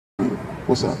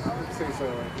What's up?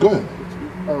 Go ahead.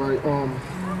 All right.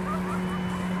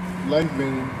 Life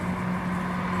been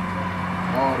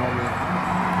hard on me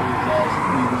for these last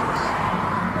 3 weeks.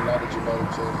 A lot of dramatic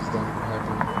changes that have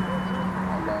happened.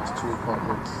 I lost 2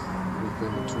 apartments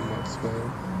within a 2-month span.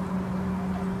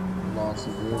 I lost a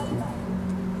vehicle.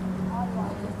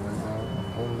 Right now,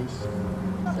 I'm homeless.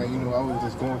 And you know, I was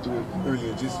just going through it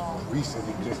earlier, just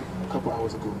recently, just a couple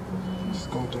hours ago.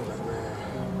 Just going through it like,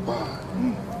 man, bye.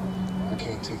 I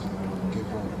can't take it anymore. Give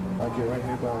up. I get right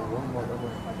here by Walmart. I'm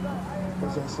like,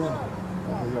 what's that sound?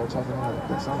 I hear y'all talking about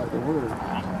that sound like the word.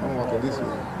 I'm walking this way.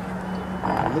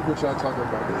 Look what y'all talking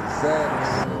about. The exact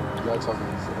same. Y'all talking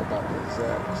about the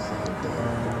exact same thing.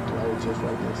 I was just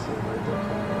right there sitting right there.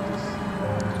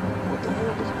 What the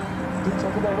hell is it? They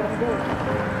talk about what I'm doing.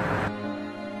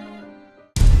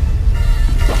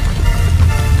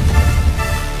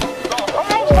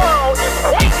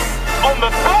 On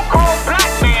the so-called black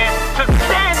man to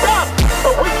stand up so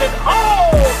we can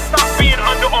all stop being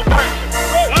under oppression.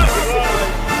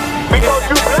 Because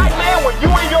you black man, when you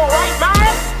in your right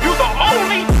mind, you the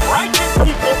only righteous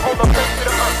people on the face of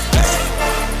the earth.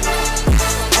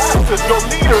 Pastors, your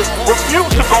leaders refuse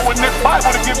to go in this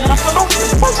Bible to give you a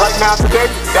solution. But right now, today,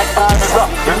 that time is up.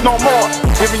 There's no more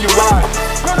giving you lies.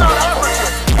 We're not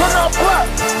African. We're not black.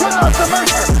 We're not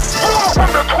Jamaican. We're from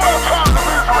the 12 tribes of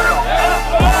Israel.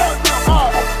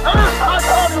 I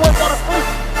told you I gotta sleep.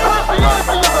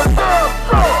 Christianity is a damn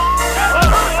joke.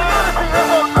 Christianity is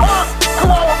a curse to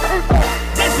our people.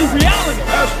 This is reality.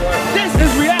 That's right. This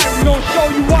is reality. We're gonna show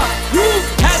you why. You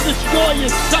have destroyed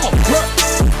yourself.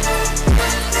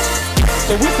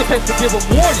 So we're supposed to give a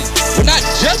warning. We're not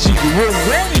judging you. We're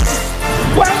warning you.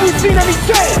 What have we seen any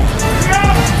change?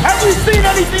 Have we seen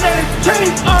anything that has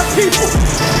changed our people?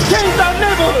 Changed our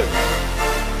neighborhood?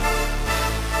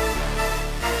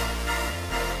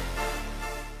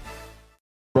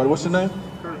 Brother, what's your name?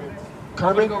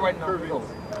 Kermit. Go right now.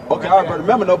 Okay, all right, brother.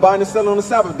 Remember, no buying and selling on the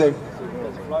Sabbath day.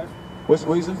 What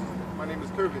you say? My name is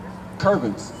Curvin.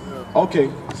 Curvins. Okay,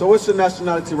 so what's your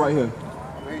nationality right here?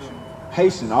 I'm Haitian.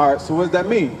 Haitian. All right, so what does that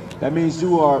mean? That means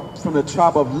you are from the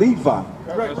tribe of Levi,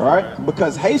 right?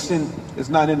 Because Haitian is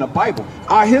not in the Bible.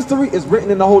 Our history is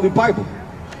written in the Holy Bible.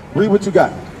 Read what you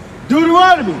got.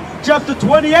 Deuteronomy chapter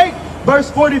 28, verse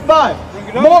 45.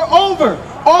 Moreover,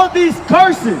 all these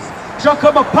curses shall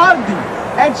come upon thee,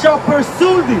 and shall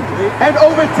pursue thee, and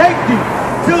overtake thee,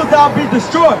 till thou be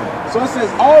destroyed. So it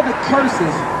says all the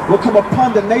curses will come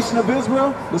upon the nation of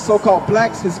Israel, the so-called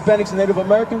blacks, Hispanics, and Native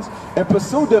Americans, and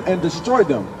pursue them and destroy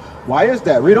them. Why is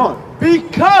that? Read on.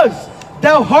 Because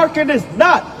thou hearkenest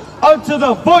not unto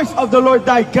the voice of the Lord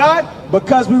thy God,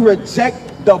 Because we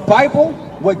reject the Bible,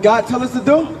 what God tells us to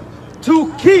do,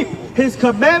 to keep his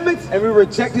commandments and we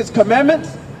reject his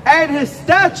commandments. and his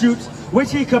statutes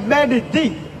which he commanded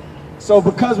thee. So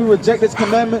because we reject his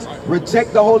commandments,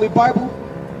 reject the Holy Bible,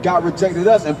 God rejected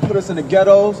us and put us in the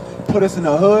ghettos, put us in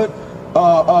the hood,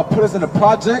 put us in the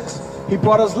projects. He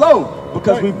brought us low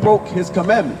because we broke his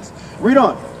commandments. Read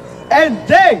on. And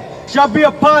they shall be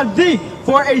upon thee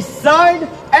for a sign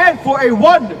and for a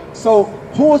wonder. So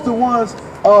who was the ones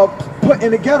put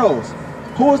in the ghettos?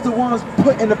 Who was the ones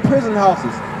put in the prison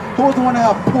houses? Who was the one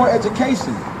that have poor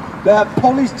education? That have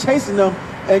police chasing them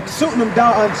and shooting them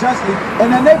down unjustly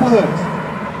in their neighborhoods?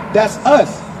 That's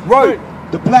us. Right.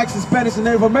 The blacks, Hispanics, and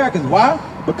Native Americans. Why?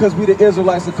 Because we the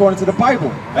Israelites according to the Bible.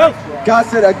 God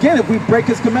said again, if we break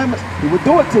his commandments, he would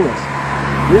do it to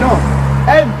us. Read on.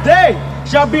 And they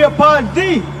shall be upon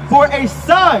thee for a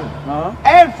sign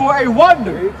and for a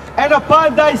wonder, and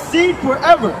upon thy seed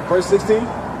forever. Verse 16.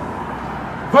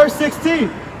 Verse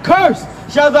 16. Cursed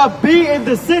shall thou be in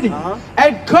the city,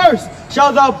 and cursed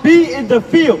shall thou be in the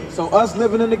field. So us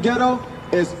living in the ghetto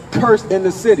is cursed in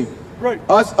the city. Right.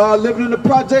 Us living in the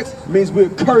projects means we're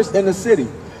cursed in the city.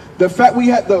 The fact we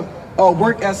had to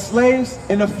work as slaves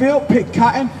in the field, pick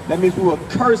cotton, that means we were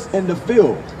cursed in the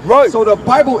field. Right. So the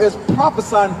Bible is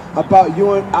prophesying about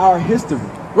you and our history.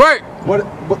 Right.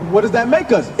 What does that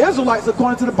make us? Israelites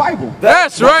according to the Bible.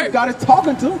 That's right. Who God is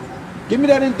talking to. Give me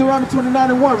that in Deuteronomy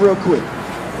 29 and 1 real quick.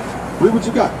 Read what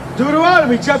you got.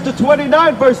 Deuteronomy chapter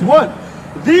 29 verse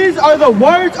 1. These are the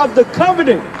words of the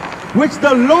covenant which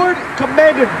the Lord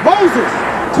commanded Moses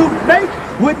to make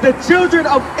with the children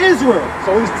of Israel.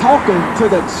 So he's talking to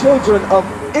the children of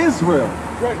Israel.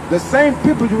 Right. The same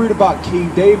people you read about,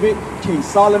 King David, King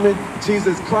Solomon,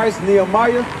 Jesus Christ,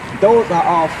 Nehemiah, those are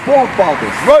our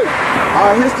forefathers. Right.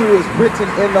 Our history is written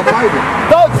in the Bible.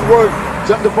 That's right.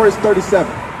 Jump to verse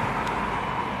 37.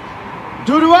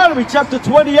 Deuteronomy chapter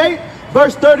 28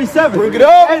 verse 37. Bring it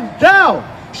up. And thou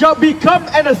shalt become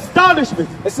an astonishment.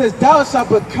 It says, thou shalt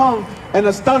become and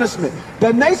astonishment.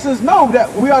 The nations know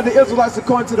that we are the Israelites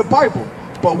according to the Bible,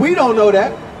 but we don't know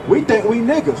that. We think we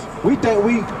niggas. We think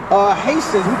we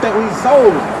Haitians. We think we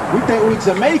Zoes. We think we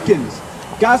Jamaicans.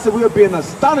 God said we will be an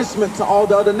astonishment to all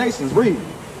the other nations. Read.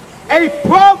 A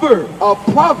proverb. A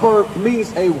proverb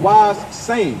means a wise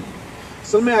saying.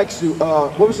 So let me ask you,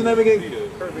 what was your name again?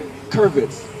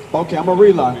 Curvitz. Okay, I'm going to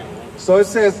reline. So it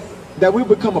says that we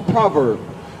become a proverb.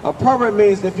 A proverb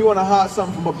means if you want to hide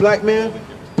something from a black man,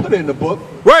 put it in the book.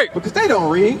 Right. Because they don't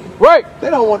read. Right. They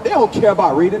don't care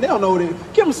about reading. They don't know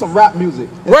that. Give them some rap music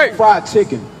and right. some fried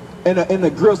chicken in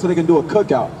the grill so they can do a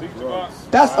cookout.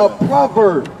 That's a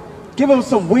proverb. Give them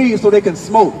some weed so they can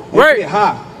smoke and right. get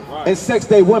high and sex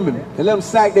their women and let them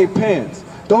sag their pants.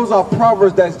 Those are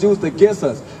proverbs that's used against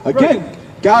us. Again, right.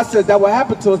 God says that will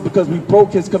happen to us because we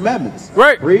broke his commandments.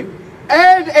 Right. Read.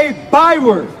 And a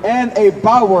byword. And a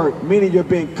byword, meaning you're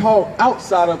being called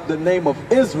outside of the name of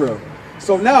Israel.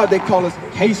 So now they call us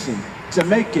Haitian,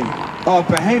 Jamaican,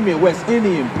 Bahamian, West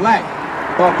Indian, Black,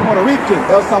 Puerto Rican,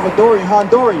 El Salvadorian,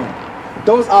 Honduran.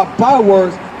 Those are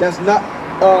bywords that's not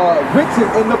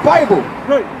written in the Bible.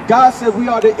 Right. God said we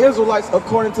are the Israelites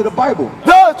according to the Bible.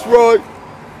 That's right.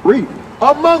 Read.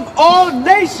 Among all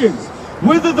nations,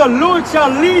 whither the Lord shall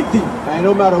lead thee. And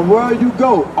no matter where you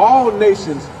go, all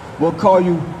nations will call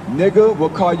you nigger, will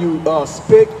call you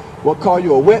spick, will call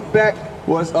you a wetback,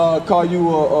 will call you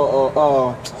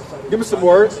give me some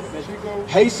words.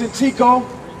 Haitian Chico,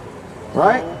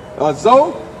 right?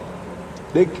 Zoe.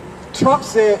 Trump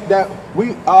said that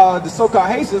we the so-called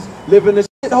Haitians live in the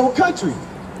whole country.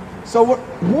 So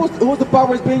who's the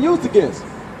power is being used against?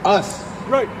 Us.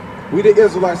 Right. We the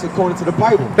Israelites according to the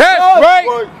Bible. That's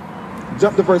right.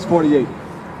 Jump to verse 48.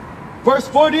 Verse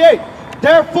 48.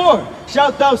 Therefore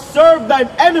shalt thou serve thine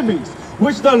enemies,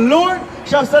 which the Lord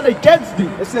shall send against thee.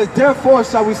 It says, therefore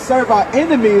shall we serve our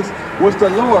enemies, which the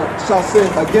Lord shall send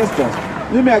against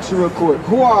us. Let me ask you real quick.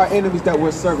 Who are our enemies that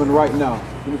we're serving right now?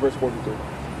 Give me verse 42.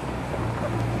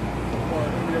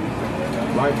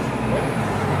 Right?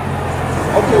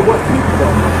 Okay, what people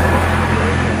though?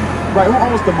 Right, who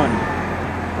owns the money?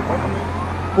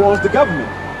 Who owns the government?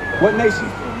 What nation?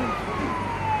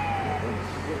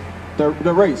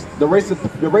 The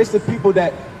race of people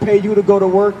that pay you to go to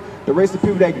work, the race of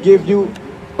people that give you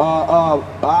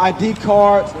ID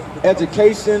cards,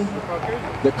 education,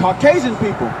 the Caucasian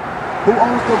people. Who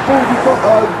owns the food we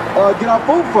get our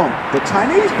food from? The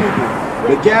Chinese people.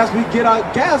 The gas we get our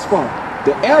gas from.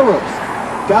 The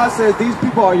Arabs. God says these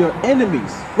people are your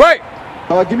enemies. Right.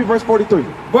 Give me verse 43.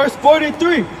 Verse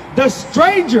 43. The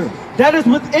stranger that is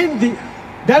within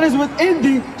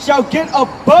thee shall get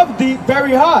above thee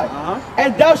very high,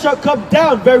 and thou shalt come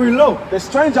down very low. The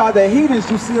stranger are the heathens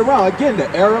you see around. Again, the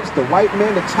Arabs, the white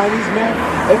man, the Chinese man.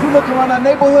 If you look around our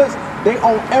neighborhoods, they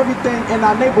own everything in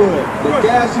our neighborhood. The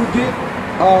gas you get,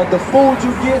 the food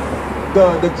you get,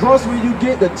 the grocery you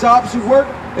get, the jobs you work.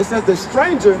 It says the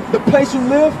stranger, the place you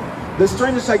live, the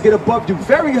stranger shall get above you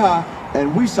very high,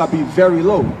 and we shall be very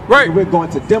low. Right. And we're going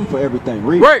to them for everything.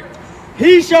 Read. Right.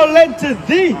 He shall lend to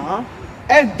thee,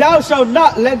 and thou shalt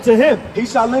not lend to him. He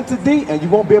shall lend to thee, and you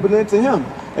won't be able to lend to him.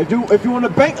 If you want a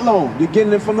bank loan, you're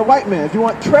getting it from the white man. If you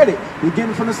want credit, you're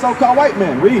getting it from the so-called white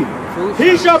man. Read.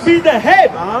 He shall be the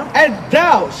head, and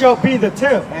thou shalt be the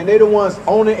tail. And they the ones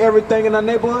owning everything in our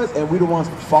neighborhoods, and we the ones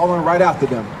following right after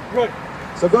them. Right.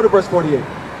 So go to verse 48.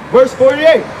 Verse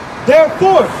 48.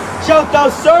 Therefore shalt thou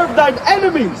serve thine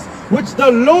enemies, which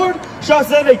the Lord shall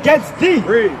send against thee.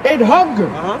 Read. In hunger,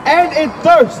 and in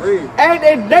thirst, Read. and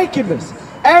in nakedness,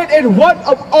 and in want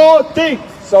of all things.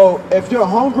 So if you're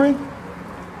hungry,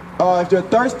 if you're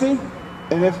thirsty,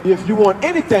 and if you want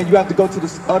anything, you have to go to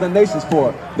the other nations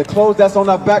for it. The clothes that's on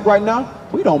our back right now,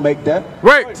 we don't make that.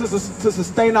 Right. To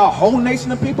sustain our whole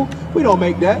nation of people, we don't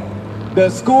make that. The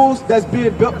schools that's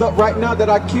being built up right now that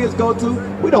our kids go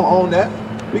to, we don't own that.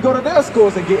 We go to their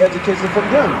schools and get education from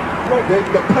them.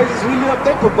 The places we live,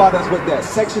 they provide us with that.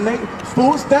 Section 8,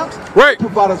 food stamps, right,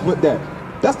 provide us with that.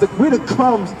 We the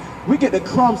crumbs, we get the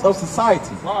crumbs of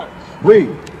society. Right.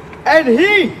 Read. And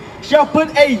he shall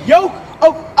put a yoke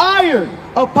of iron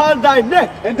upon thy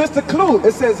neck. And this the clue.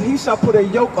 It says he shall put a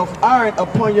yoke of iron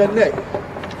upon your neck.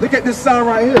 Look at this sign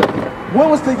right here. When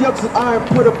was the yokes of iron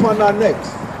put upon our necks?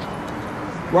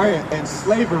 Right here, in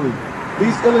slavery.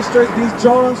 These illustrations, these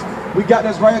drawings, we got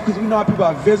this right here because we know our people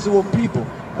are visual people.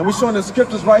 And we're showing the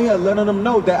scriptures right here, letting them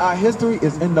know that our history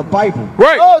is in the Bible.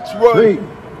 Right. That's right. Read.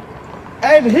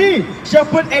 And he shall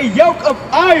put a yoke of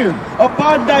iron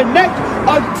upon thy neck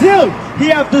until he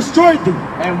have destroyed thee.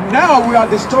 And now we are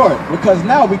destroyed because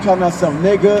now we call ourselves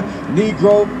nigger,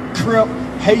 Negro, Crip,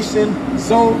 Haitian,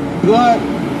 Zoe, Blood,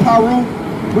 Paru.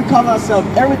 We call ourselves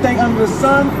everything under the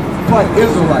sun but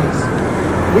Israelites.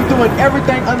 We doing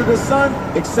everything under the sun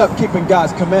except keeping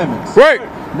God's commandments. Right.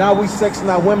 Now we sexing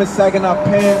our women, sagging our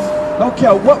pants. Don't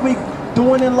care what we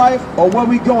doing in life or where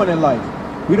we going in life.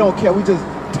 We don't care. We just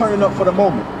turning up for the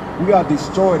moment. We are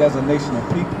destroyed as a nation of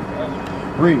people.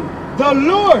 Read. The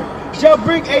Lord shall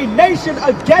bring a nation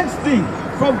against thee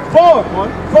from far,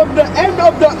 from the end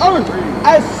of the earth,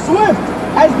 as swift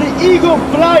as the eagle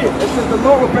flieth. It says the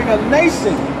Lord will bring a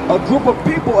nation, a group of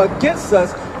people against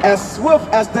us as swift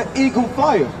as the eagle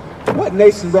flieth. What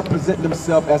nation represent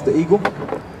themselves as the eagle?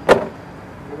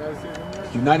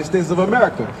 United States of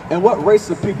America. And what race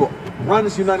of people run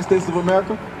this United States of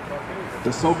America?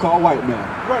 The so-called white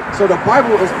man. Right. So the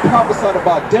Bible is prophesied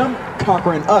about them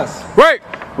conquering us. Right.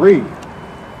 Read.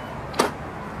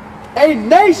 A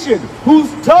nation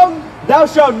whose tongue thou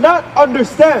shalt not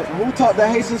understand. Who taught the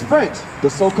Haitians French? The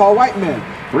so-called white man.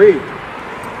 Read.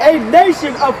 A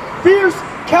nation of fierce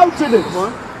countenance,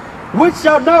 which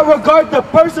shall not regard the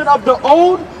person of the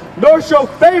old, nor show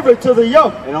favor to the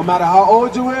young. And no matter how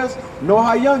old you is, nor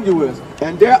how young you is,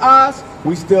 in their eyes,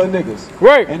 we still niggas.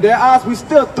 Right. In their eyes, we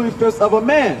still 3/5 of a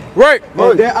man. Right.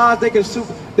 In their eyes, they can shoot.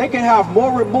 They can have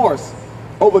more remorse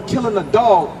over killing a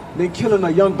dog than killing a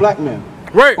young black man.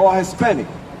 Right. Or a Hispanic.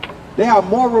 They have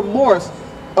more remorse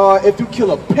if you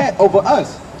kill a pet over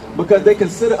us, because they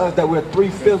consider us that we're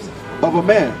 3/5 of a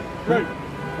man. Right.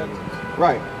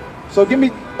 Right. So give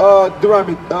me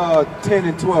Deuteronomy 10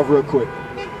 and 12 real quick.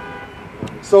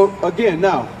 So again,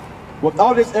 now, with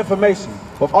all this information,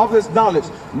 with all this knowledge,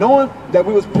 knowing that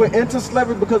we was put into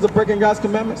slavery because of breaking God's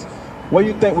commandments, what do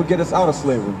you think would get us out of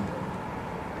slavery?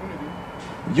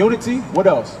 Unity. What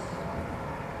else?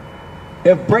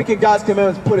 If breaking God's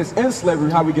commandments put us in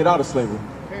slavery, how we get out of slavery?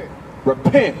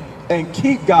 Repent and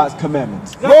keep God's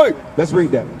commandments. Right. Let's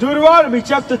read that. Deuteronomy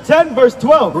chapter 10 verse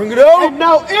 12. Bring it out. And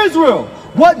now Israel,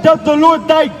 what doth the Lord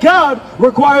thy God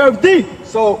require of thee?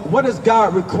 So what does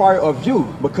God require of you?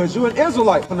 Because you're an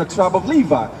Israelite from the tribe of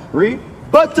Levi. Read.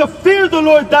 But to fear the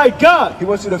Lord thy God, He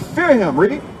wants you to fear Him.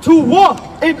 Read. to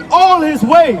walk in all his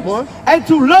ways, and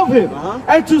to love him,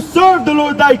 and to serve the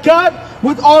Lord thy God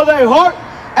with all thy heart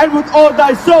and with all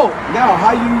thy soul. Now,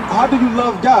 how do you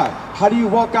love God? How do you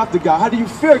walk after God? How do you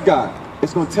fear God?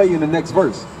 It's going to tell you in the next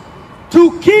verse.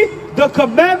 To keep the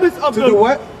commandments of To do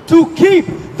what? To keep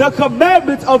the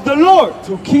commandments of the Lord.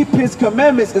 To keep His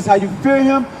commandments is how you fear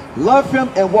Him, love Him,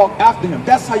 and walk after Him.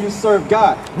 That's how you serve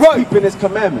God. Right. Keeping His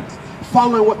commandments.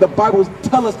 Following what the Bible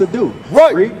tells us to do.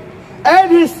 Right. Read.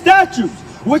 And his statutes,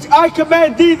 which I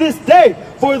command thee this day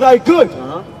for thy good.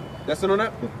 That's it on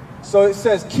that? So it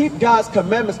says, keep God's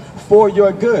commandments for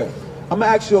your good. I'm going to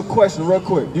ask you a question real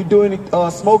quick. You do any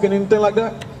smoking, anything like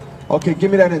that? Okay, give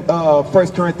me that in 1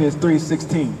 Corinthians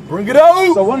 3:16. Bring it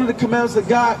out. So one of the commandments of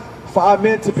God for our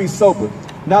men to be sober,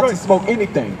 not to smoke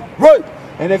anything. Right.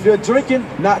 And if you're drinking,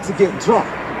 not to get drunk.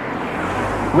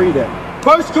 Read that.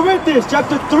 1 Corinthians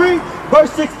chapter 3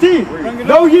 verse 16.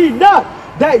 Know ye not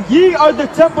that ye are the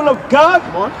temple of God,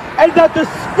 and that the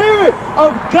Spirit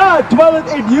of God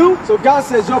dwelleth in you? So God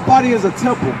says your body is a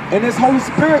temple, and His Holy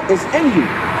Spirit is in you.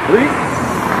 Read.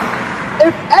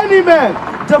 If any man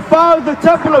defile the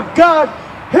temple of God,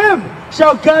 him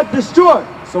shall God destroy.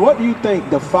 So what do you think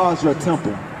defiles your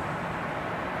temple?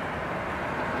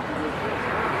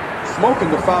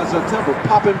 Smoking defiles your temple.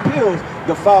 Popping pills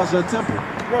defiles your temple.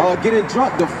 Getting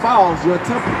drunk defiles your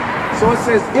temple. So it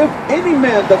says, if any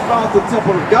man defiles the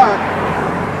temple of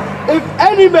God, if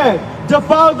any man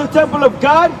defile the temple of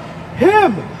God,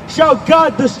 him shall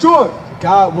God destroy.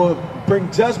 God will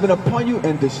bring judgment upon you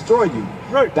and destroy you.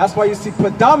 Right. That's why you see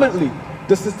predominantly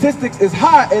the statistics is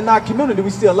high in our community.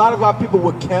 We see a lot of our people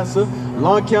with cancer,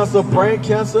 lung cancer, brain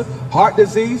cancer, heart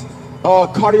disease,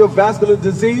 cardiovascular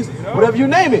disease, whatever you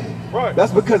name it. Right.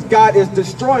 That's because God is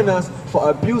destroying us for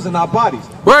abusing our bodies.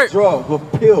 Right. With drugs,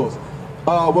 with pills,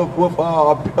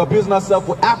 with abusing ourselves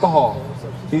with alcohol.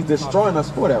 He's destroying us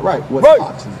for that, right? With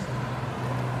toxins.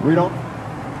 Read on.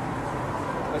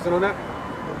 That's it on that.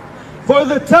 For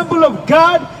the temple of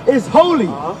God is holy,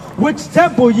 which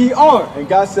temple ye are. And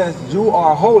God says, you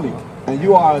are holy, and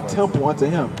you are a temple unto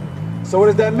Him. So what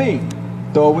does that mean?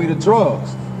 Throw away the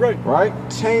drugs. Right?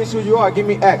 Change who you are. Give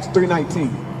me Acts 3:19.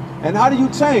 And how do you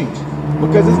change?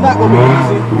 Because it's not going to be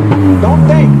easy. Don't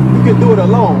think you can do it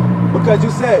alone, because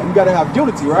you said you got to have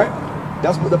unity, right?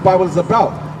 That's what the Bible is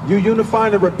about. You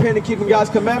unifying and repenting and keeping God's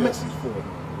commandments.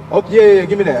 Oh, yeah,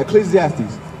 give me that.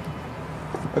 Ecclesiastes,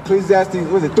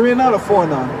 was it 3:9 or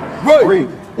 4:9? Right. Read.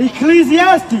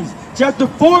 Ecclesiastes chapter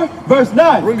 4 verse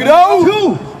 9. Bring it out.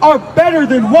 Two are better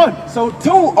than one. So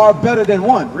two are better than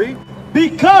one. Read.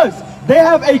 Because they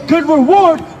have a good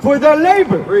reward for their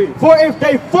labor. For if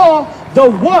they fall, the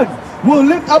one will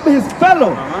lift up his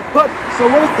fellow. But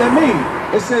so what does that mean?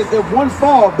 It says if one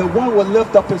fall, the one will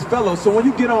lift up his fellow. So when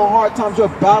you get on hard times, you're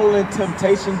battling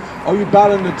temptation or you're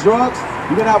battling the drugs,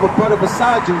 you're gonna have a brother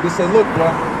beside you to say, look,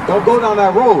 bro, don't go down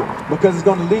that road because it's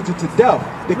gonna lead you to death.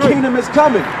 The kingdom is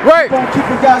coming. Keep on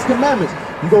keeping God's commandments.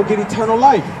 You're gonna get eternal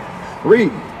life.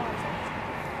 Read.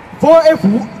 For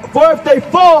if they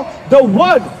fall, the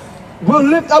one will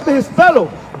lift up his fellow.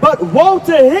 But woe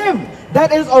to him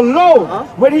that is alone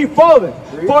when he falleth,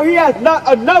 for he hath not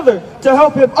another to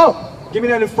help him up. Give me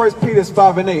that in 1 Peter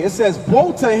 5:8. It says,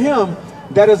 woe to him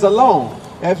that is alone.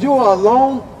 And if you are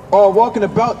alone or walking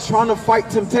about trying to fight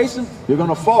temptation, you're going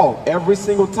to fall every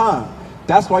single time.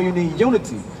 That's why you need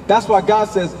unity. That's why God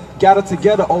says, gather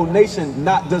together, O nation,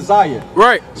 not desire.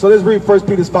 Right. So let's read 1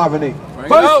 Peter 5:8.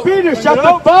 1 Peter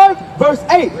chapter 5, verse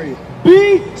 8. Read.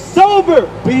 Be sober.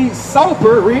 Be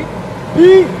sober. Read.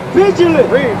 Be vigilant.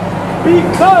 Read.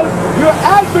 Because your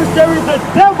adversary, the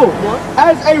devil,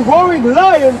 as a roaring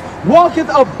lion, walketh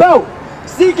about,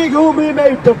 seeking whom he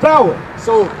may devour.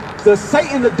 So the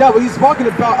Satan, the devil, he's walking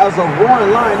about as a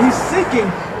roaring lion. He's seeking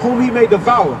whom he may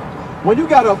devour. When you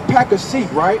got a pack of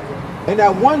sheep, right, and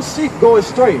that one sheep goes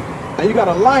astray, and you got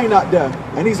a lion out there,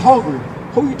 and he's hungry,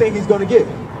 who you think he's going to get?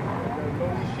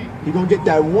 He's going to get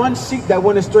that one sheep that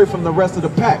went astray from the rest of the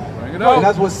pack. And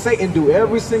that's what Satan do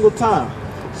every single time.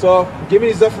 So give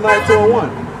me Zephaniah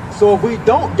 2:1. So if we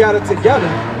don't gather together,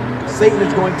 Satan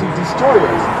is going to destroy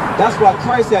us. That's why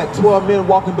Christ had 12 men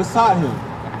walking beside him.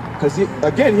 Because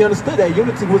again, he understood that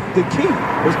unity was the key,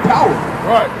 was power.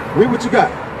 Right. Read what you got.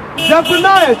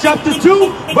 Zephaniah chapter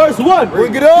 2, verse 1.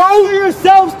 Bring it on. Gather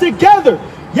yourselves together.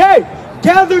 Yea,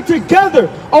 gather together,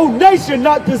 O nation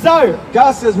not desire.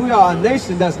 God says we are a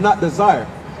nation that's not desired.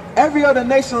 Every other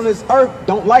nation on this earth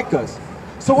don't like us.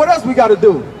 So what else we got to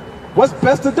do? What's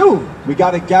best to do? We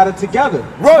got to gather together.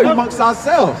 Right. Amongst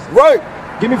ourselves. Right.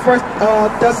 Give me 1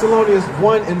 Thessalonians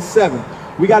 1:7.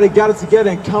 We got to gather together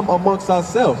and come amongst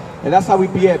ourselves. And that's how we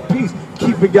be at peace,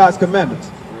 keeping God's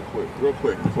commandments. Real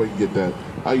quick, before you get that.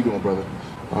 How you doing, brother?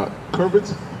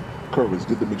 Curvis,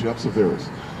 good to meet you. I'm Severus.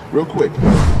 Real quick,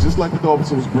 just like what the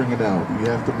officer was bringing out, you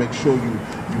have to make sure you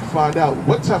find out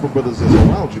what type of brothers is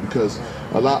around you, because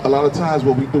a lot of times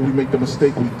what we do, we make the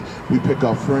mistake, we pick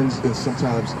our friends, and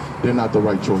sometimes they're not the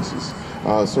right choices.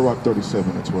 Sirach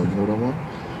 37:12, you know what I want?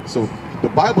 So the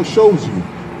Bible shows you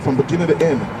from beginning to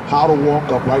end how to walk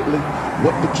uprightly,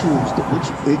 what to choose, which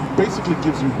it basically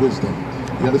gives you wisdom.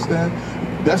 You understand?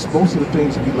 That's most of the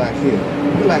things we lack here.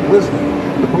 We lack wisdom.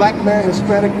 The black man,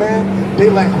 Hispanic man, they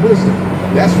lack wisdom.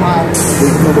 That's why they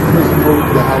go to prison, go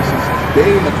to the houses, they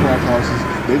in the crack houses,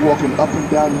 they walking up and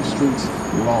down the streets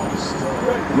lost.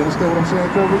 You understand what I'm saying,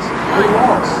 Curtis? They're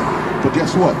lost. But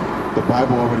guess what? The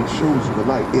Bible already shows you the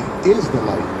light. It is the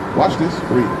light. Watch this,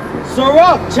 read.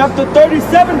 Sirach chapter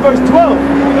 37, verse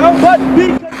 12. But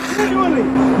be continually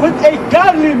with a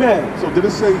godly man. So did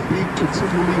it say be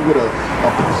continually with a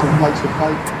person who likes to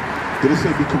fight? Did it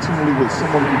say be continually with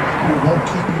someone who won't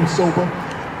keep you sober?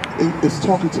 It's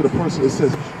talking to the person. It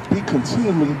says be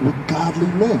continually with godly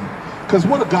men. Because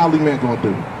what a godly man gonna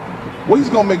do? What he's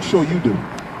gonna make sure you do?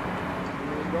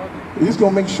 He's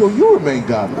gonna make sure you remain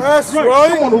godly. That's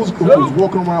right. Someone who's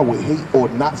walking around with hate or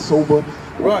not sober,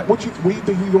 right. Where you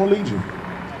think he's gonna lead you?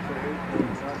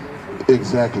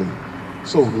 Exactly.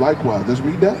 So likewise, let's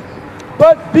read that.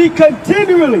 But be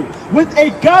continually with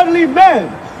a godly man,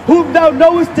 whom thou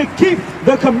knowest to keep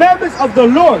the commandments of the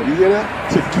Lord. You hear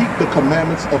that? To keep the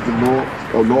commandments of the Lord,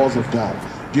 or laws of God.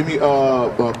 Give me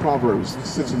Proverbs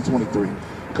 6:23.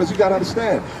 Because you gotta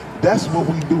understand, that's what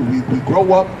we do. We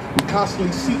grow up, we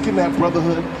constantly seeking that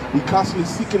brotherhood, we constantly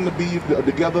seeking to be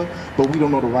together, but we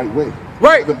don't know the right way.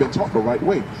 Right. We haven't been taught the right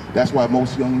way. That's why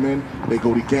most young men, they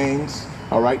go to gangs.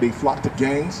 All right, they flock to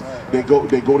gangs. They go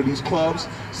to these clubs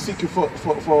seeking for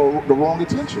the wrong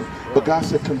attention. But God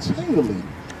said continually.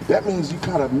 That means you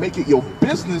kind of make it your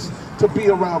business to be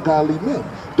around godly men.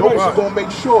 Those are gonna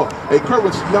make sure. Hey,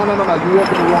 courage. No, you're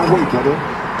walking the wrong way, brother.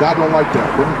 God don't like that.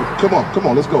 Come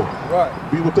on, let's go. Right.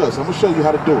 Be with us. I'm gonna show you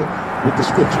how to do it with the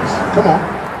scriptures. Come on.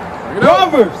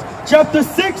 Proverbs chapter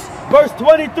 6, verse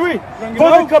 23. For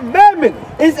the commandment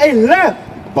is a lamp.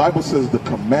 The Bible says the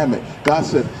commandment. God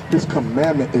said his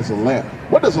commandment is a lamp.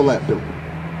 What does a lamp do?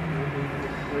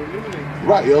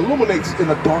 Right, it illuminates in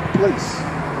a dark place.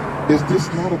 Is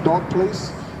this not a dark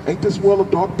place? Ain't this world a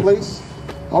dark place?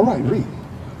 All right, read.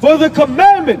 For the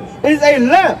commandment is a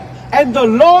lamp, and the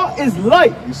law is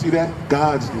light. You see that?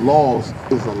 God's laws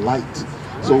is a light.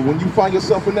 So when you find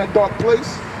yourself in that dark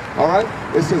place, all right,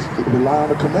 it says rely on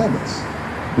the commandments.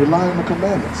 rely on the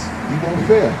commandments. You won't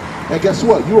fail. And guess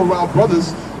what? You're around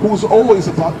brothers who's always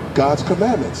about God's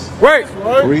commandments. Right.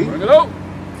 Read. Bring it up.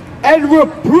 And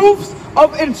reproofs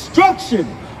of instruction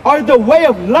are the way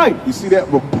of life. You see that?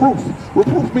 Reproof.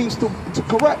 Reproof means to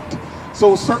correct.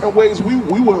 So certain ways we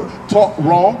were taught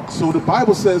wrong. So the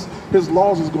Bible says his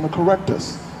laws is going to correct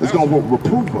us. It's going to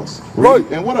reprove us. Right.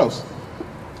 And what else?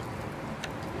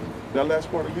 That last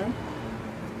part again?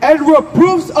 And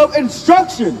reproofs of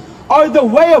instruction are the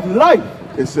way of life.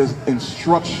 It says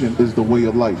instruction is the way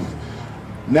of life.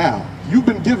 Now, you've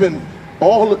been given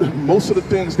most of the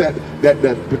things that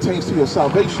pertains to your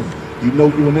salvation. You know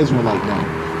you're an Israelite now.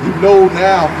 You know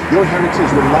now your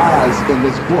heritage relies in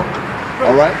this book.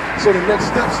 All right? So the next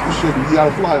steps should be, you got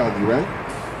a fly on you, right?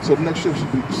 So the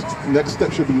next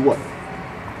step should be what?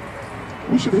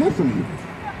 We should hear from you.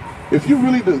 If you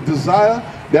really desire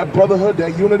that brotherhood,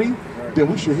 that unity, then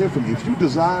we should hear from you. If you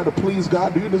desire to please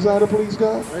God, do you desire to please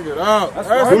God? Bring it out. That's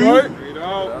right. Bring it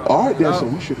out. All right, then, so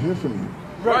we should hear from you.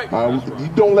 Right. You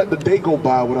don't let the day go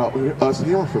by without us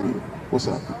hearing from you. What's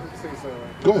up?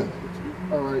 Go ahead.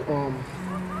 All right.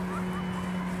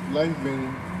 Life been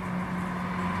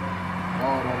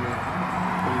hard on me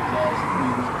for these last 3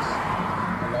 weeks.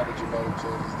 A lot of dramatic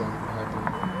changes that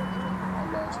happened. I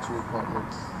lost 2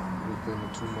 apartments within a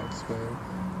 2-month span.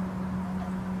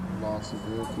 I lost a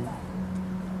vehicle.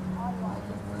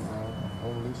 Right now, I'm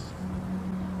homeless.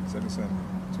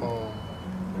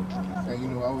 And you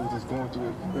know, I was just going through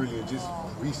it earlier, just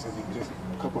recently, just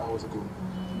a couple hours ago.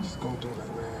 Just going through it like,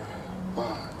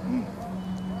 man,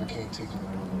 I can't take it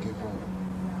anymore, give up.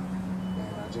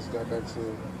 And I just got back to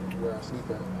where I sleep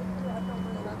at.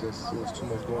 And it was too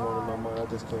much going on in my mind, I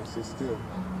just couldn't sit still.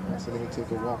 And I said, let me take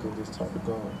a walk and just talk to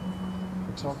God.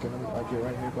 I'm talking, I get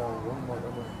right here by Walmart,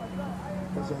 I'm like,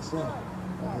 what's that sound?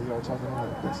 I hear y'all talking, I'm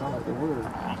like, that sound like the word.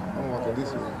 I'm walking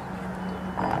this way.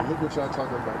 And look what y'all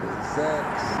talking about, the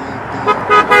exact same thing.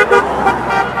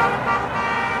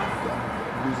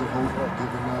 Losing hope,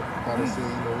 giving up, how to say,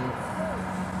 you know what?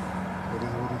 It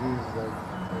is what it is. Like,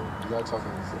 y'all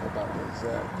talking about the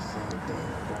exact same thing.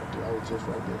 I was just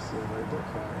right there, sitting right there,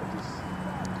 crying. Just,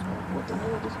 what the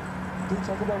hell? Just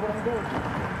talk about what I'm going through.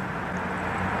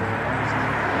 And honestly,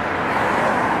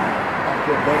 I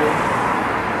feel better.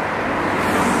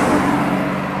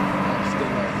 I'm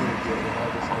still not here yet, and I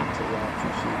just want to tell y'all I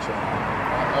appreciate y'all.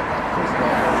 First of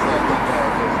all, I want to say I thank God.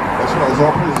 That's right. It's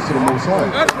all praises to the Most High.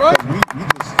 That's right. We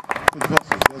just his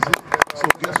vessels. That's it. So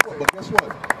guess what?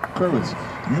 Courage.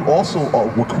 You also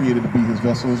were created to be his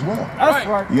vessel as well. That's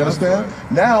right. You understand?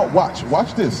 Right. Now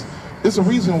watch this. It's a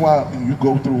reason why you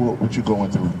go through what you're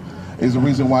going through. It's a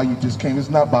reason why you just came. It's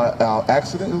not by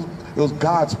accident. It was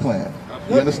God's plan.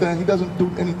 You understand? He doesn't do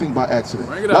anything by accident.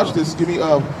 Watch this. Give me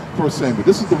 1 Samuel.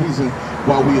 This is the reason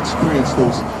why we experience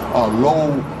those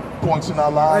low points in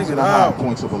our lives and high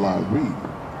points of our lives. Read.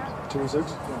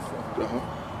 26.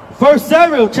 1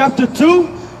 Samuel chapter 2,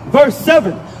 verse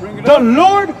 7. The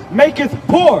Lord maketh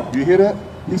poor. You hear that?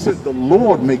 He said, the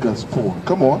Lord make us poor.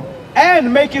 Come on.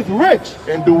 And maketh rich.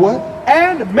 And do what?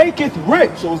 And maketh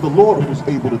rich. So it's the Lord who's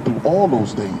able to do all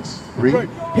those things. Read.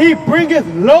 He bringeth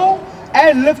low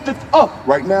and lifteth up.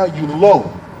 Right now you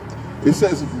low. It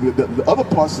says, the other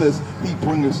part says, he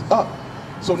brings us up.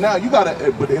 So now you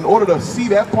gotta, but in order to see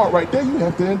that part right there, you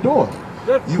have to endure.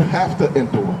 You have to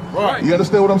endure. Right. You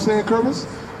understand what I'm saying, Curtis?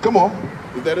 Come on.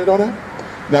 Is that it on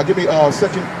that? Now give me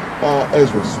 2nd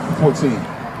Ezra 14. You know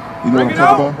what I'm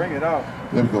talking about? Bring it out.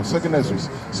 There we go. 2nd Ezra.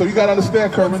 So you gotta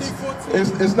understand, Curtis,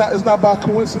 it's not by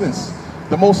coincidence.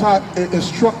 The Most High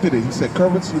instructed it. He said,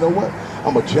 Curtis, you know what?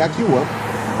 I'm gonna jack you up.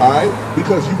 All right?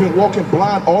 Because you've been walking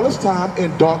blind all this time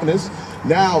in darkness.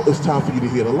 Now it's time for you to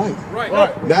hear the light.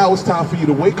 Right. Now it's time for you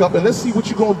to wake up and let's see what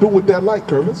you're gonna do with that light,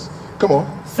 Curtis. Come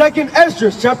on. 2nd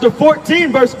Ezra chapter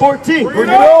 14, verse 14.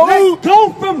 Let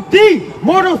go from thee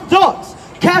mortal thoughts.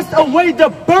 Cast away the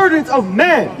burdens of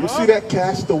man. You see that?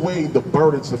 Cast away the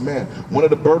burdens of man. One of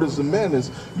the burdens of man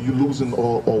is you losing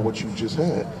all what you just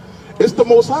had. It's the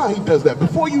Most High. He does that.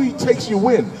 Before he takes you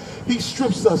in, he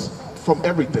strips us from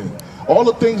everything. All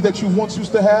the things that you once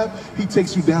used to have, he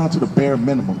takes you down to the bare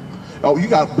minimum. Oh, you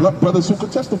got brothers who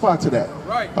could testify to that.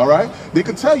 Right. All right? They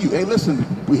can tell you, hey, listen,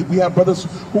 we have brothers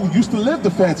who used to live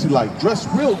the fancy life, dress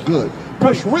real good,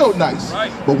 dress real nice.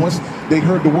 Right. But once they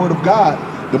heard the word of God,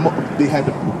 they had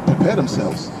to prepare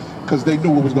themselves because they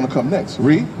knew what was going to come next.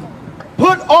 Read.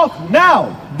 Put off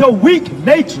now the weak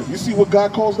nature. You see what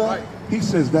God calls that? Right. He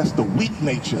says that's the weak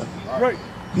nature. Right.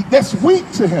 That's weak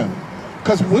to him.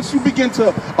 Because once you begin to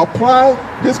apply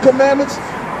his commandments,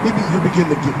 you begin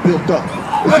to get built up.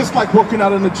 It's just like working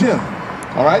out in the gym.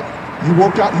 All right? You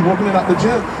work out, you're working out in the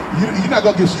gym. You're not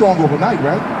going to get strong overnight,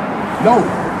 right? No,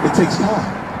 it takes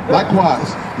time.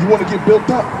 Likewise, you want to get built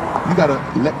up, you got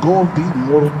to let go of these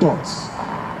mortal thoughts.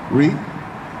 Read.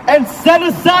 And set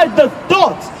aside the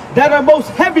thoughts that are most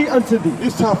heavy unto thee.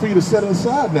 It's time for you to set it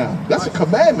aside now. That's a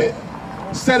commandment.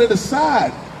 Set it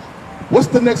aside. What's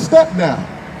the next step now?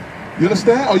 You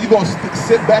understand? Are you going to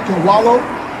sit back and wallow?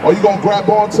 Are you going to grab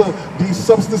onto these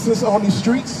substances on these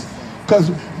streets?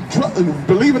 Because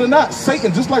believe it or not,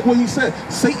 Satan, just like what he said,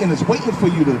 Satan is waiting for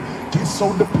you to get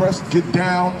so depressed, get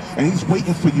down, and he's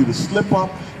waiting for you to slip up.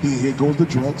 Here goes the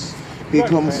drugs. Here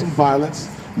comes some violence.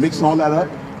 Mix all that up.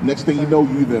 Next thing you know,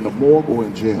 you're either in the morgue or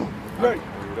in jail.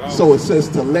 So it says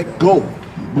to let go.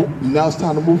 Now it's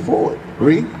time to move forward.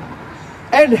 Read.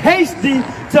 And haste thee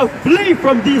to flee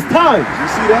from these times. You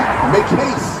see that? Make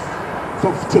haste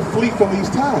to flee from these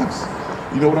times.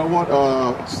 You know what I want?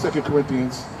 2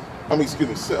 Corinthians.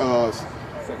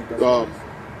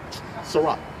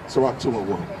 Sirach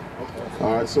 2:1.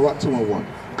 All right, Sirach 2:1.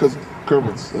 Because,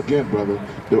 Kervins, again, brother,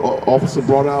 the officer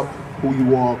brought out who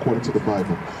you are according to the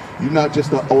Bible. You're not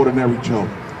just an ordinary Joe.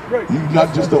 You're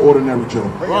not just an ordinary Joe.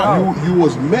 You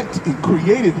was meant and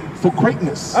created for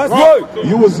greatness. That's right.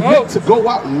 You was meant to go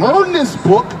out, learn this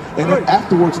book, and then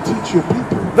afterwards teach your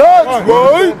people. That's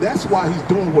right. That's why he's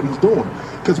doing what he's doing.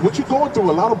 Because what you're going through,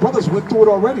 a lot of brothers went through it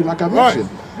already, like I mentioned.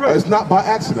 It's not by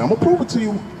accident. I'm going to prove it to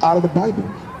you out of the Bible.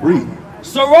 Read.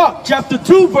 Sirach chapter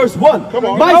 2 verse 1. Come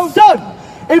on. My son,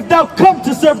 if thou come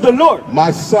to serve the Lord.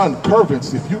 My son,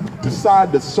 Kervins, if you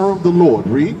decide to serve the Lord,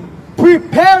 read.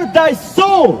 Prepare thy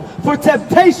soul for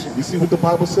temptation. You see what the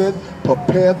Bible said?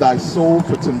 Prepare thy soul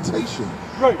for temptation.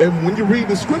 And when you read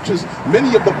the scriptures,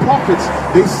 many of the prophets,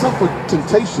 they suffered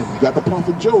temptation. You got the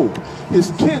prophet Job.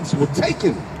 His kids were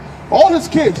taken. All his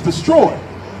kids destroyed.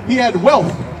 He had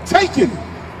wealth taken.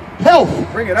 Health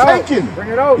taken. Bring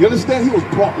it out. You understand? He was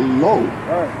brought low.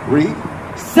 Read.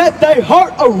 Set thy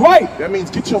heart aright. That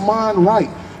means get your mind right.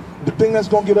 The thing that's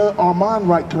going to get our mind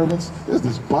right, Kervins, is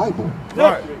this Bible.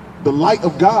 The light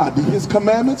of God, his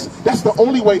commandments, that's the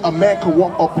only way a man can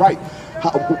walk upright.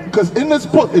 Because in this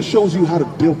book, it shows you how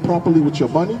to deal properly with your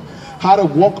money, how to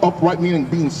walk upright, meaning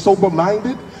being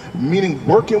sober-minded, meaning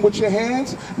working with your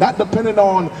hands, not depending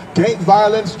on gang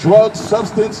violence, drugs,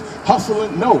 substance,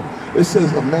 hustling. No, it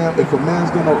says if a man's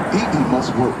gonna eat, he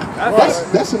must work.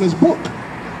 That's in his book.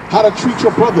 How to treat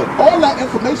your brother. All that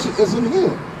information is in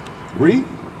here. Read.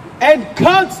 And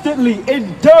constantly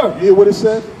endure. You hear what it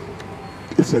said?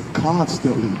 It said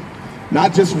constantly,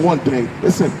 not just one day.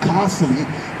 It said constantly.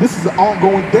 This is an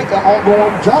ongoing day, an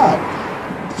ongoing job.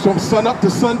 From sun up to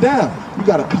sundown, you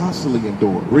got to constantly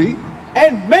endure. Read.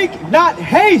 And make not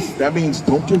haste. That means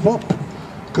don't give up.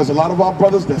 Because a lot of our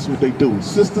brothers, that's what they do.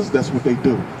 Sisters, that's what they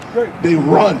do. They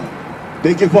run.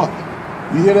 They give up.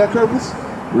 You hear that, Kervins?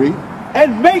 Read.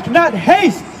 And make not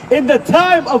haste in the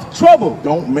time of trouble.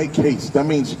 Don't make haste. That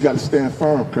means you got to stand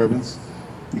firm, Kervins.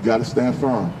 You got to stand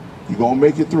firm. You're going to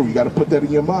make it through. You got to put that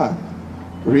in your mind.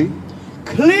 Read.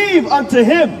 Cleave unto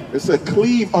him. It said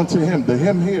cleave unto him. The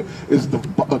him here is the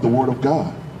word of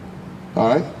God. All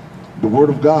right? The word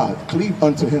of God. Cleave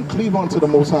unto him. Cleave unto the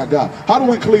Most High God. How do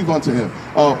we cleave unto him?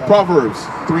 Proverbs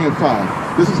 3 and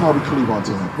 5. This is how we cleave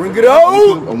unto him. Bring it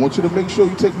out. I want you to make sure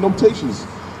you take notations.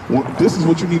 This is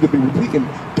what you need to be repeating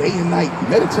day and night.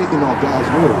 Meditating on God's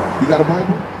word. You got a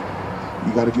Bible?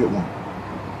 You got to get one.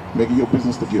 Make it your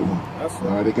business to get one.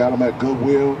 All right, they got them at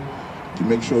Goodwill. You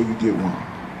make sure you get one,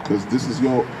 because this is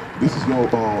your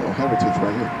heritage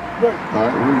right here. All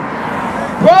right,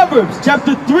 read. Proverbs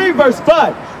chapter 3 verse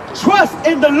 5. Trust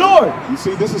in the Lord. You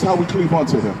see, this is how we cleave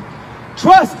unto him.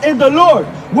 Trust in the Lord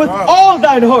with all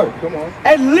thine heart,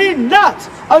 and lean not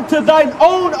unto thine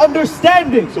own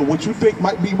understanding. So what you think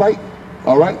might be right,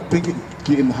 all right, thinking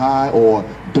getting high or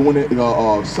doing it,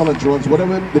 selling drugs,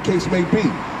 whatever the case may be.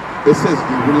 It says,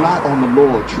 rely on the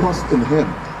Lord, trust in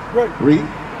him. Read.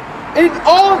 In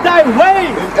all thy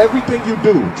ways. In everything you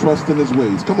do, trust in his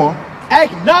ways. Come on.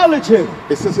 Acknowledge him.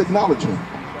 It says acknowledge him.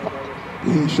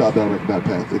 He shall direct that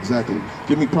path. Exactly.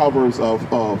 Give me Proverbs of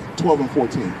 12 and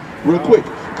 14. Real quick,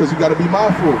 because you got to be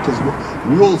mindful, because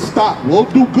we'll stop. We'll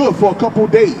do good for a couple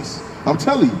of days. I'm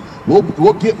telling you.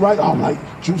 We'll get right, all right,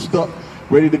 juiced up,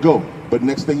 ready to go. But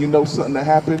next thing you know, something to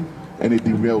happen, and it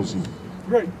derails you.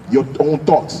 Your own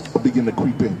thoughts begin to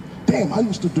creep in. Damn, I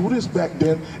used to do this back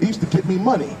then. It used to get me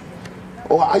money.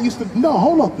 Or I used to, no,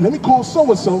 hold up. Let me call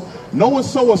so-and-so. Knowing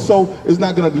so-and-so is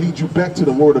not going to lead you back to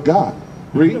the word of God.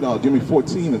 Read. No, give me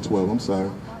 14 and 12. I'm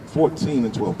sorry. 14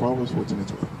 and 12. Proverbs 14 and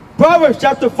 12. Proverbs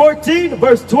chapter 14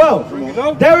 verse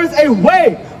 12. There is a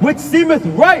way which seemeth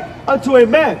right unto a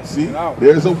man. See,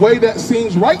 there's a way that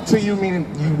seems right to you, meaning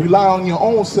you rely on your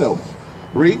own self.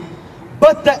 Read.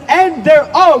 But the end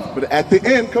thereof But at the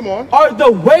end, come on, are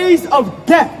the ways of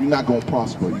death. you're not going to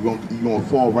prosper. You're going to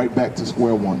fall right back to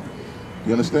square one.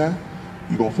 You understand?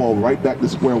 You're going to fall right back to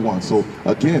square one. So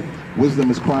again, wisdom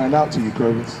is crying out to you,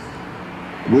 Curvis.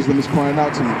 Wisdom is crying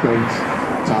out to you, Curvis.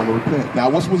 Time to repent.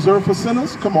 Now, what's reserved for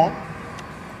sinners? Come on.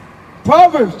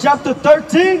 Proverbs chapter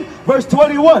 13, verse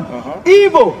 21.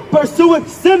 Evil pursueth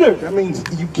sinners. That means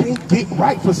you can't get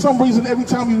right. For some reason, every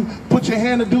time you put your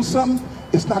hand to do something,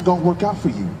 it's not going to work out for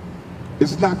you.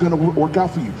 It's not going to work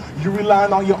out for you. You're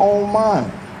relying on your own mind.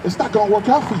 It's not going to work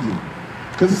out for you.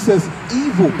 Because it says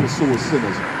evil pursueth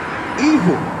sinners.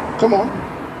 Evil. Come on.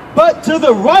 But to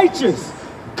the righteous,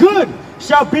 good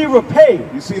shall be repaid.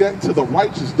 You see that? To the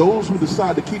righteous, those who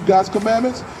decide to keep God's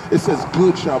commandments, it says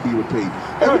good shall be repaid.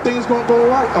 Everything is going to go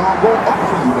right, go up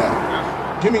for you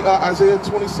now. Give me Isaiah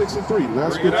 26 and 3.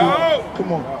 Last scripture.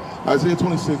 Come on. Isaiah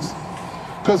 26.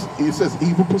 Because it says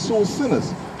evil pursues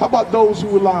sinners. How about those who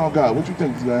rely on God? What do you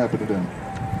think is going to happen to them?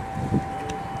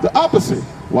 The opposite.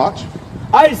 Watch.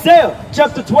 Isaiah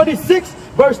chapter 26,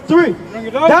 verse 3.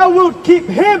 Thou wilt keep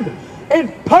him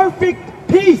in perfect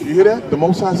peace. You hear that? The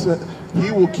Most High said,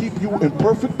 He will keep you in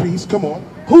perfect peace. Come on.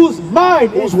 Whose mind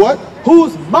Whose is what?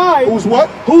 Whose mind? Whose what?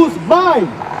 Whose mind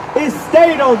is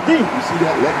stayed on thee. You see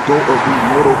that? Let go of the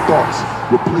mortal thoughts.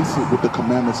 Replace it with the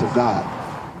commandments of God.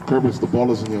 Curtis, the ball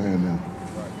is in your hand now.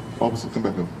 Officer, come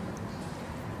back up.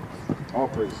 All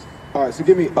praise. All right, so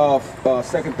give me 2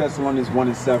 Thessalonians 1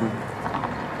 and 7.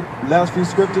 Last few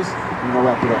scriptures, I'm gonna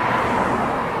wrap it up.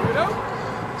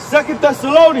 2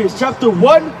 Thessalonians chapter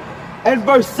 1 and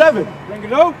verse 7.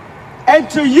 And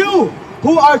to you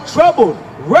who are troubled,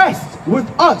 rest with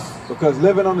us. Because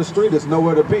living on the street is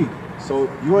nowhere to be. So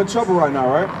you're in trouble right now,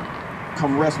 right?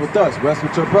 Come rest with us. Rest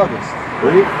with your brothers.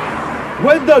 Read.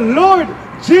 When the Lord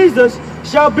Jesus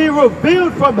shall be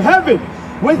revealed from heaven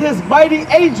with his mighty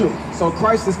angels. So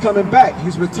Christ is coming back.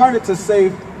 He's returning to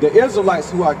save the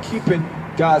Israelites who are keeping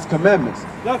God's commandments.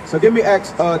 So give me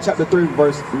Acts chapter 3,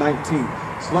 verse 19.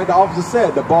 So like the officer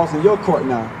said, the ball's in your court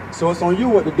now. So it's on you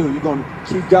what to do. You going to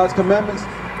keep God's commandments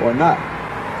or not?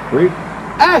 Read.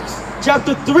 Acts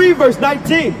chapter 3, verse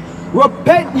 19.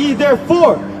 Repent ye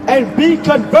therefore and be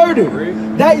converted,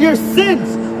 that your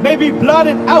sins may be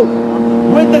blotted out,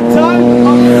 when the time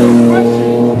of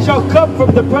refreshing shall come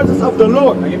from the presence of the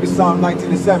Lord. Now give me Psalm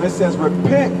 19 and 7. It says,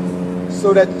 repent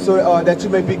so that you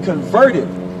may be converted,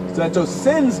 so that your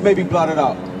sins may be blotted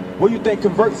out. What do you think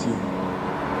converts you?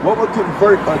 What would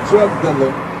convert a drug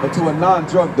dealer into a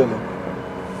non-drug dealer?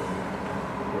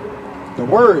 The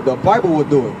word, the Bible will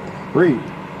do it. Read.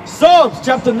 Psalms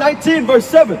chapter 19, verse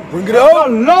 7. Bring it up.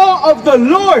 The law of the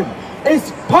Lord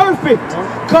is perfect,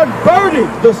 converting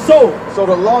the soul. So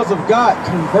the laws of God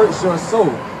converts your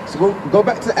soul. So go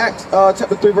back to Acts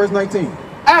chapter 3, verse 19.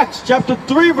 Acts chapter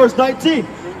 3, verse 19.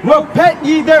 Repent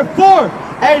ye therefore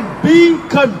and be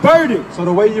converted. So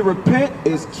the way you repent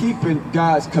is keeping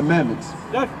God's commandments.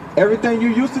 Everything you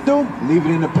used to do, leave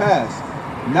it in the past.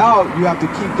 Now you have to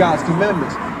keep God's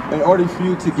commandments in order for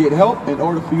you to get help, in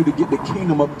order for you to get the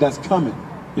kingdom up that's coming.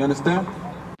 You understand?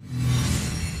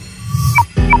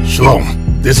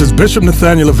 Shalom. This is Bishop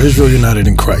Nathaniel of Israel United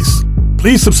in Christ.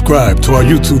 Please subscribe to our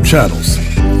YouTube channels.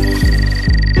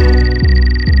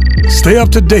 Stay up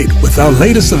to date with our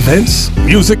latest events,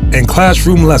 music, and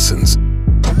classroom lessons.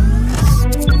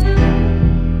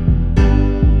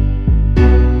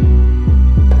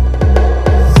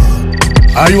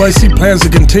 IUIC plans to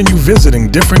continue visiting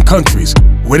different countries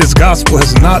where this gospel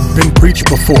has not been preached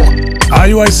before.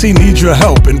 IUIC needs your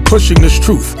help in pushing this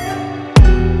truth.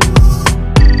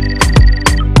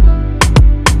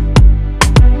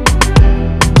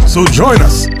 So join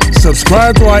us,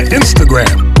 subscribe to our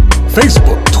Instagram,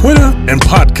 Facebook, Twitter, and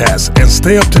podcast, and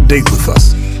stay up to date with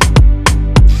us.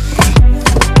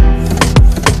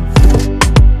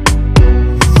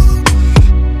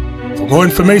 For more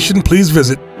information, please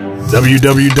visit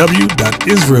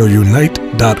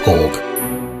www.israelunite.org.